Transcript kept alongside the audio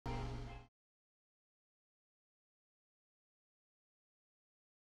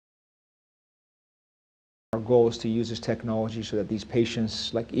Our goal is to use this technology so that these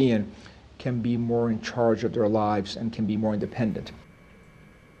patients, like Ian, can be more in charge of their lives and can be more independent.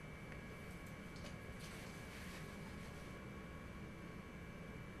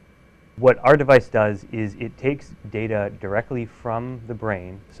 What our device does is it takes data directly from the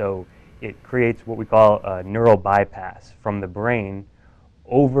brain, so it creates what we call a neural bypass from the brain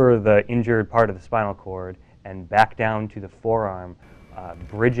over the injured part of the spinal cord and back down to the forearm,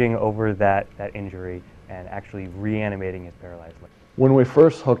 bridging over that injury and actually reanimating his paralyzed leg. When we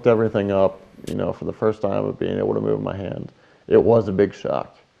first hooked everything up, for the first time of being able to move my hand, it was a big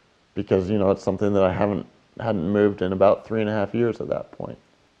shock because, it's something that I hadn't moved in about 3.5 years at that point.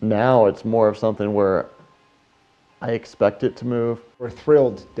 Now it's more of something where I expect it to move. We're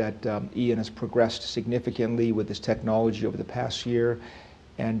thrilled that Ian has progressed significantly with this technology over the past year,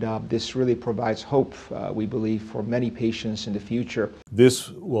 and this really provides hope, we believe, for many patients in the future. This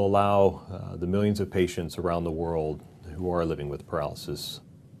will allow the millions of patients around the world who are living with paralysis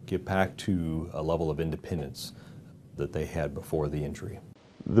get back to a level of independence that they had before the injury.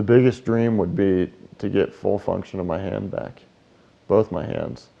 The biggest dream would be to get full function of my hand back, both my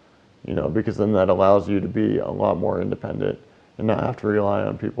hands, because then that allows you to be a lot more independent and not have to rely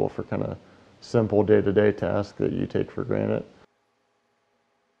on people for kind of simple day-to-day tasks that you take for granted.